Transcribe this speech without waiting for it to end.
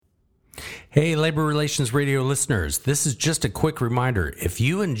Hey, Labor Relations Radio listeners, this is just a quick reminder. If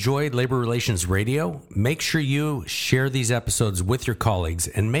you enjoyed Labor Relations Radio, make sure you share these episodes with your colleagues,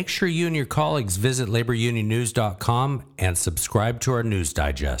 and make sure you and your colleagues visit laborunionnews.com and subscribe to our news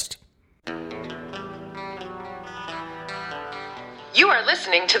digest. You are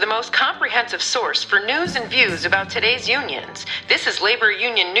listening to the most comprehensive source for news and views about today's unions. This is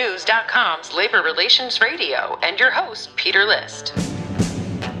laborunionnews.com's Labor Relations Radio and your host, Peter List.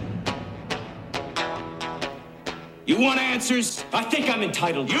 You want answers? I think I'm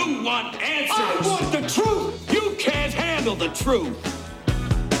entitled. You want answers? I want the truth! You can't handle the truth!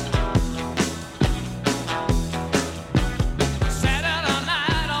 Saturday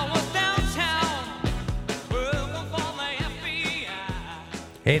night, I was downtown, working for the FBI.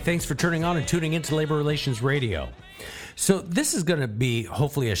 Hey, thanks for turning on and tuning into Labor Relations Radio. So this is going to be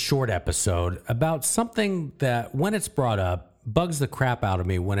hopefully a short episode about something that, when it's brought up, bugs the crap out of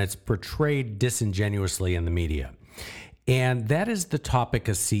me when it's portrayed disingenuously in the media. And that is the topic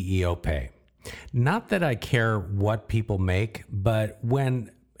of CEO pay. Not that I care what people make, but when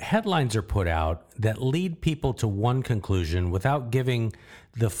headlines are put out that lead people to one conclusion without giving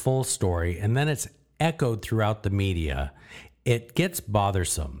the full story, and then it's echoed throughout the media, it gets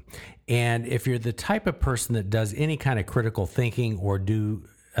bothersome. And if you're the type of person that does any kind of critical thinking or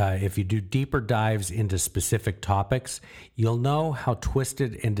if you do deeper dives into specific topics, you'll know how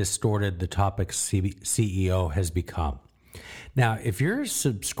twisted and distorted the topic CEO has become. Now, if you're a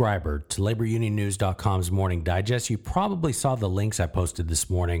subscriber to laborunionnews.com's Morning Digest, you probably saw the links I posted this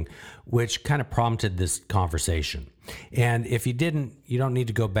morning, which kind of prompted this conversation. And if you didn't, you don't need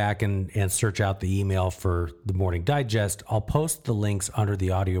to go back and search out the email for the Morning Digest. I'll post the links under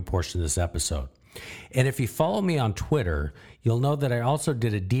the audio portion of this episode. And if you follow me on Twitter, you'll know that I also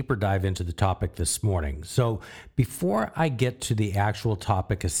did a deeper dive into the topic this morning. So before I get to the actual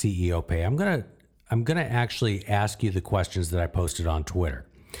topic of CEO pay, I'm going to actually ask you the questions that I posted on Twitter.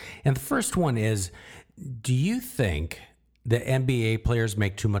 And the first one is, do you think that NBA players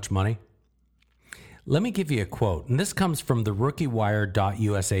make too much money? Let me give you a quote, and this comes from the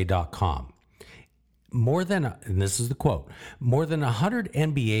rookiewire.usa.com. And this is the quote, more than 100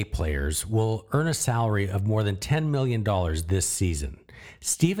 NBA players will earn a salary of more than $10 million this season.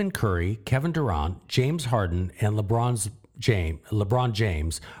 Stephen Curry, Kevin Durant, James Harden, and LeBron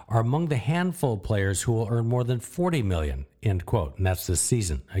James are among the handful of players who will earn more than $40 million, end quote. And that's this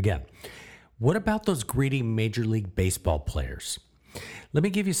season. Again, what about those greedy Major League Baseball players? Let me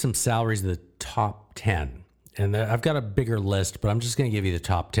give you some salaries of the top 10. And I've got a bigger list, but I'm just going to give you the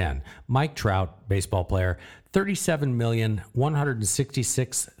top 10. Mike Trout, baseball player,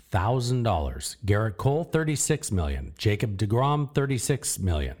 $37,166,000. Garrett Cole, $36 million. Jacob deGrom, $36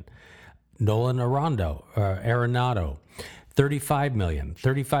 million. Nolan Arenado, $35 million.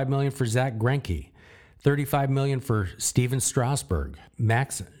 $35 million for Zach Greinke. $35 million for Steven Strasburg.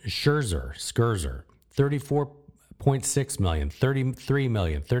 Max Scherzer, $34.6 million. $33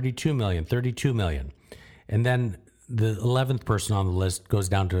 million. $32 million. $32 million. And then the 11th person on the list goes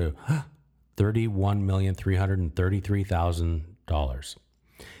down to $31,333,000.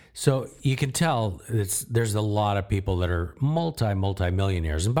 So you can tell there's a lot of people that are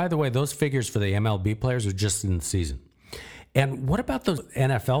multi-millionaires. And by the way, those figures for the MLB players are just in the season. And what about those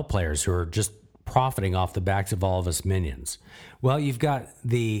NFL players who are just profiting off the backs of all of us minions? Well, you've got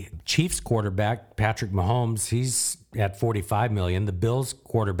the Chiefs quarterback, Patrick Mahomes. He's at $45 million. The Bills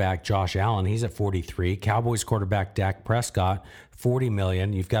quarterback, Josh Allen, he's at $43 million. Cowboys quarterback, Dak Prescott, $40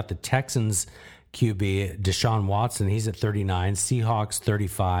 million. You've got the Texans QB, Deshaun Watson, he's at $39 million. Seahawks,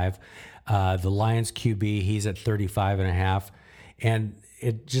 $35 million. The Lions QB, he's at $35.5 million. And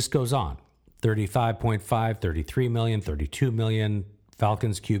it just goes on. 35.5, $33 million, $32 million.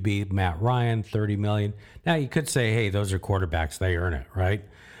 Falcons QB, Matt Ryan, $30 million. Now, you could say, hey, those are quarterbacks. They earn it, right?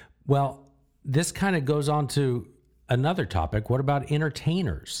 Well, this kind of goes on to another topic. What about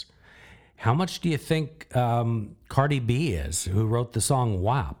entertainers? How much do you think Cardi B is, who wrote the song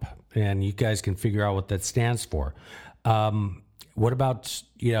WAP? And you guys can figure out what that stands for. What about,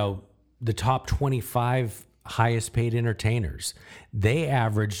 the top 25 highest paid entertainers? They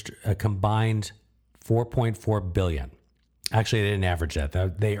averaged a combined $4.4 billion. Actually, they didn't average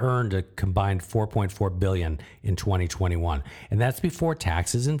that. They earned a combined $4.4 billion in 2021. And that's before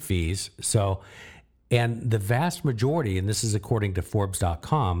taxes and fees. And the vast majority, and this is according to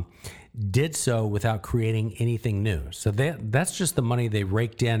Forbes.com, did so without creating anything new. So that's just the money they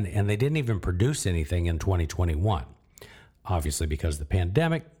raked in, and they didn't even produce anything in 2021. Obviously because of the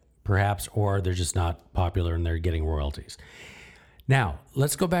pandemic, perhaps, or they're just not popular and they're getting royalties. Now,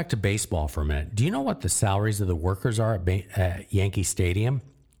 let's go back to baseball for a minute. Do you know what the salaries of the workers are at Yankee Stadium?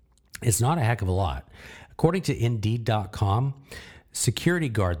 It's not a heck of a lot. According to Indeed.com, security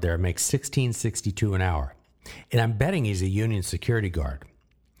guard there makes $16.62 an hour. And I'm betting he's a union security guard.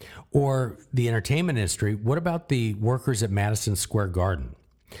 Or the entertainment industry, what about the workers at Madison Square Garden?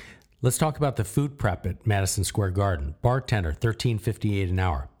 Let's talk about the food prep at Madison Square Garden. Bartender, $13.58 an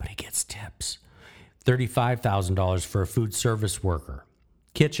hour, but he gets tips. $35,000 for a food service worker.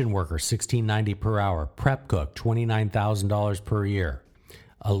 Kitchen worker, $16.90 per hour. Prep cook, $29,000 per year.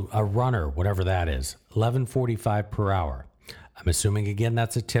 A runner, whatever that is, $11.45 per hour. I'm assuming, again,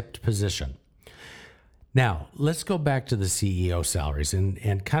 that's a tipped position. Now, let's go back to the CEO salaries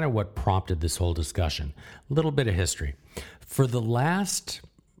and kind of what prompted this whole discussion. A little bit of history. For the last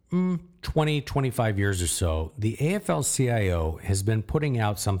 20, 25 years or so, the AFL-CIO has been putting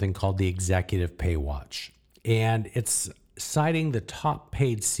out something called the Executive Pay Watch. And it's citing the top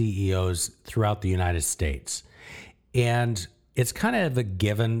paid CEOs throughout the United States. And it's kind of a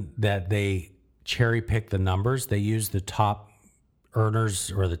given that they cherry pick the numbers. They use the top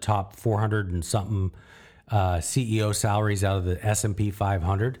earners or the top 400 and something CEO salaries out of the S&P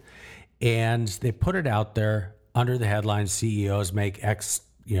 500, and they put it out there under the headline: CEOs make X,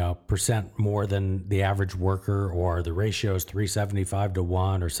 percent more than the average worker, or the ratio is 375 to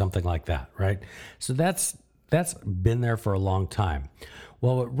 1 or something like that, right? So that's been there for a long time.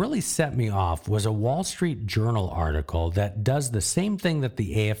 Well, what really set me off was a Wall Street Journal article that does the same thing that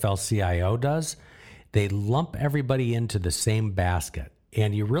the AFL-CIO does. They lump everybody into the same basket.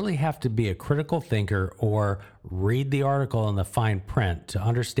 And you really have to be a critical thinker or read the article in the fine print to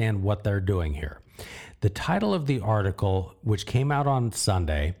understand what they're doing here. The title of the article, which came out on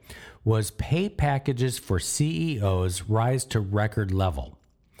Sunday, was "Pay Packages for CEOs Rise to Record Level."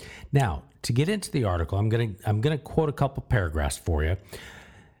 Now, to get into the article, I'm going to quote a couple paragraphs for you.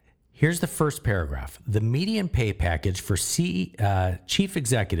 Here's the first paragraph. The median pay package for chief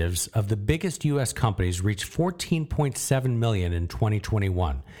executives of the biggest U.S. companies reached $14.7 million in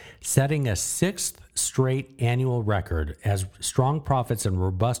 2021, setting a sixth straight annual record as strong profits and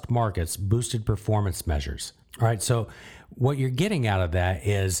robust markets boosted performance measures. All right, so what you're getting out of that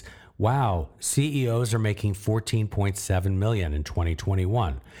is, wow, CEOs are making $14.7 million in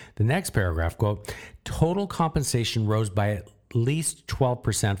 2021. The next paragraph, quote, total compensation rose by at least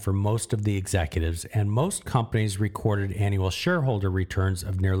 12% for most of the executives, and most companies recorded annual shareholder returns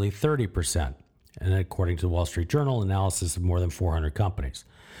of nearly 30%. And according to the Wall Street Journal, analysis of more than 400 companies.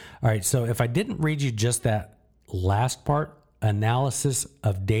 All right, so if I didn't read you just that last part, analysis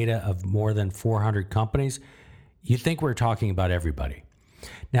of data of more than 400 companies, you think we're talking about everybody.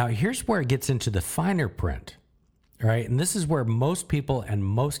 Now, here's where it gets into the finer print, all right? And this is where most people and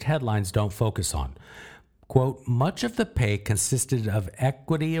most headlines don't focus on. Quote, much of the pay consisted of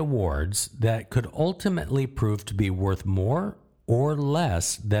equity awards that could ultimately prove to be worth more or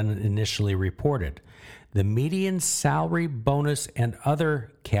less than initially reported. The median salary, bonus, and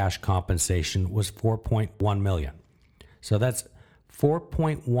other cash compensation was $4.1 million. So that's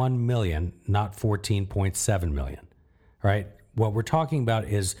 $4.1 million, not $14.7 million. All right? What we're talking about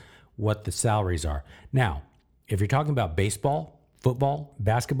is what the salaries are. Now, if you're talking about baseball, football,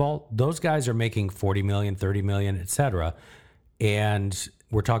 basketball, those guys are making $40 million, $30 million, et cetera. And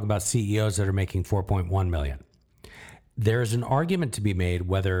we're talking about CEOs that are making $4.1 million. There's an argument to be made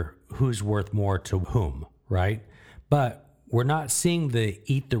whether who's worth more to whom, right? But we're not seeing the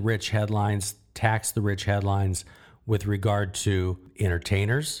eat the rich headlines, tax the rich headlines with regard to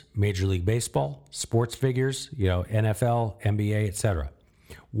entertainers, Major League Baseball, sports figures, NFL, NBA, et cetera.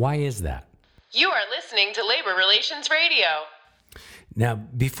 Why is that? You are listening to Labor Relations Radio. Now,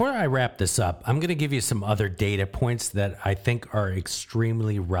 before I wrap this up, I'm going to give you some other data points that I think are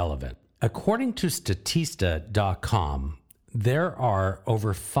extremely relevant. According to Statista.com, there are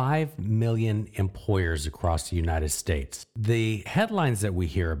over 5 million employers across the United States. The headlines that we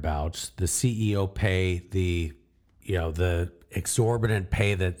hear about, the CEO pay, the exorbitant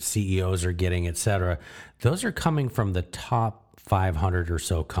pay that CEOs are getting, et cetera, those are coming from the top 500 or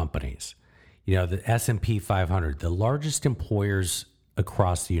so companies. The S&P 500, the largest employers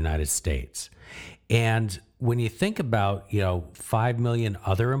across the United States. And when you think about, 5 million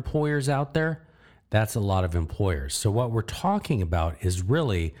other employers out there, that's a lot of employers. So what we're talking about is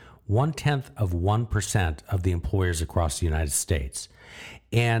really 0.1% of the employers across the United States.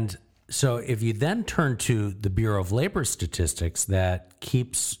 And so if you then turn to the Bureau of Labor Statistics that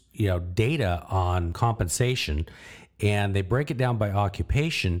keeps, data on compensation, and they break it down by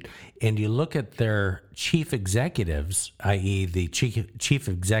occupation, and you look at their chief executives, i.e. the chief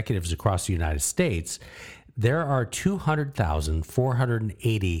executives across the United States, There are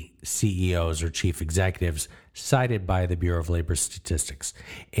 200,480 CEOs or chief executives cited by the Bureau of Labor Statistics.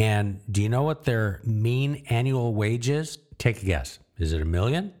 And do you know what their mean annual wage is? Take a guess. Is it $1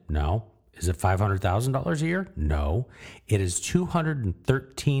 million? No. Is it $500,000 a year? No. It is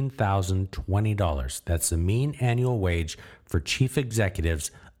 $213,020. That's the mean annual wage for chief executives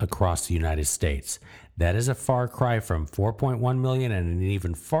across the United States. That is a far cry from 4.1 million and an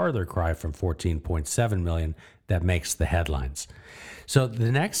even farther cry from 14.7 million that makes the headlines. So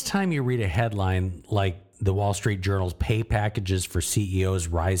the next time you read a headline like the Wall Street Journal's pay packages for CEOs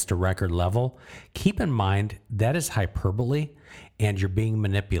rise to record level, keep in mind that is hyperbole and you're being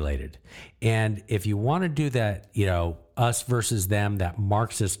manipulated. And if you want to do that, us versus them, that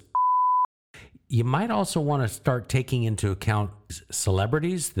Marxist, you might also want to start taking into account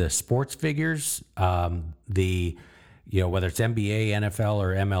celebrities, the sports figures, whether it's NBA, NFL,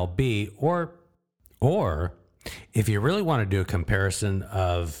 or MLB, or if you really want to do a comparison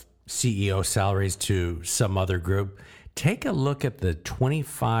of CEO salaries to some other group, take a look at the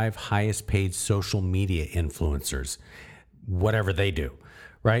 25 highest paid social media influencers, whatever they do.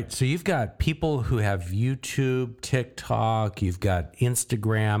 Right? So you've got people who have YouTube, TikTok, you've got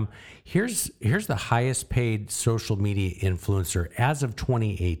Instagram. Here's the highest paid social media influencer as of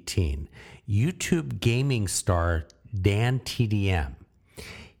 2018. YouTube gaming star Dan TDM.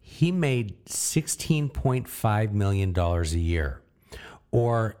 He made $16.5 million a year.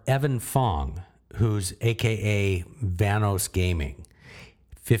 Or Evan Fong, who's AKA Vanos Gaming,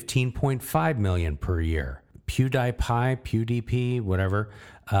 $15.5 million per year. PewDiePie, whatever,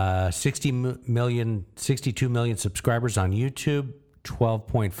 62 million subscribers on YouTube,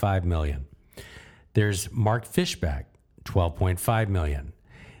 12.5 million. There's Mark Fishback, 12.5 million.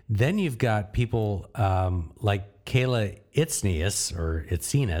 Then you've got people like Kayla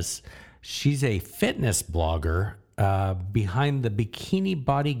Itsinas. She's a fitness blogger behind the Bikini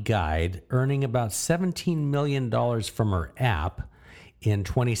Body Guide, earning about $17 million from her app in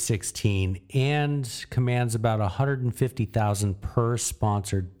 2016 and commands about $150,000 per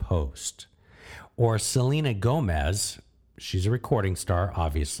sponsored post. Or Selena Gomez, she's a recording star,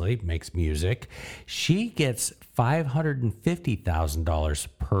 obviously, makes music. She gets $550,000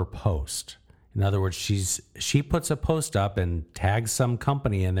 per post. In other words, she puts a post up and tags some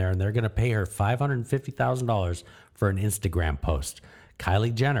company in there, and they're going to pay her $550,000 for an Instagram post.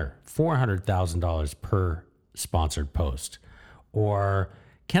 Kylie Jenner, $400,000 per sponsored post. Or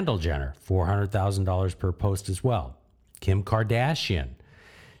Kendall Jenner, $400,000 per post as well. Kim Kardashian,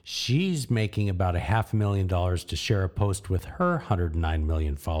 she's making about $500,000 to share a post with her 109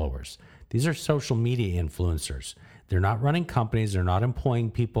 million followers. These are social media influencers. They're not running companies. They're not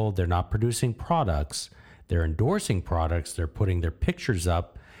employing people. They're not producing products. They're endorsing products. They're putting their pictures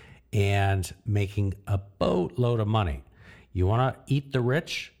up and making a boatload of money. You want to eat the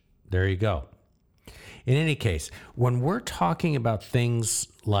rich? There you go. In any case, when we're talking about things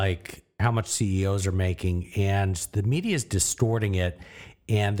like how much CEOs are making and the media is distorting it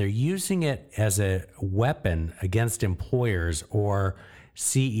and they're using it as a weapon against employers or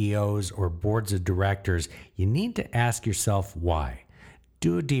CEOs or boards of directors, you need to ask yourself why.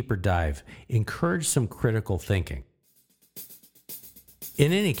 Do a deeper dive. Encourage some critical thinking.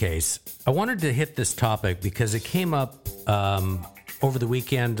 In any case, I wanted to hit this topic because it came up over the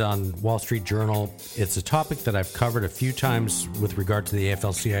weekend on Wall Street Journal. It's a topic that I've covered a few times with regard to the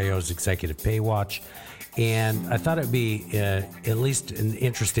AFL-CIO's Executive Pay Watch, and I thought it'd be at least an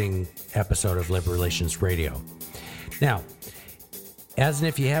interesting episode of Labor Relations Radio. Now, as and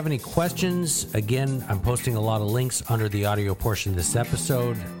if you have any questions, again, I'm posting a lot of links under the audio portion of this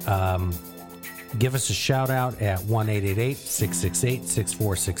episode. Give us a shout out at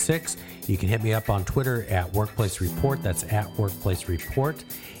 1-888-668-6466. You can hit me up on Twitter at Workplace Report. That's at Workplace Report.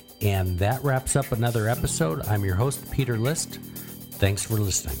 And that wraps up another episode. I'm your host, Peter List. Thanks for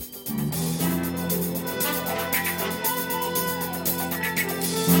listening.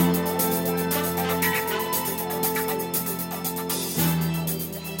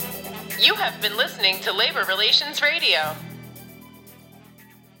 You have been listening to Labor Relations Radio.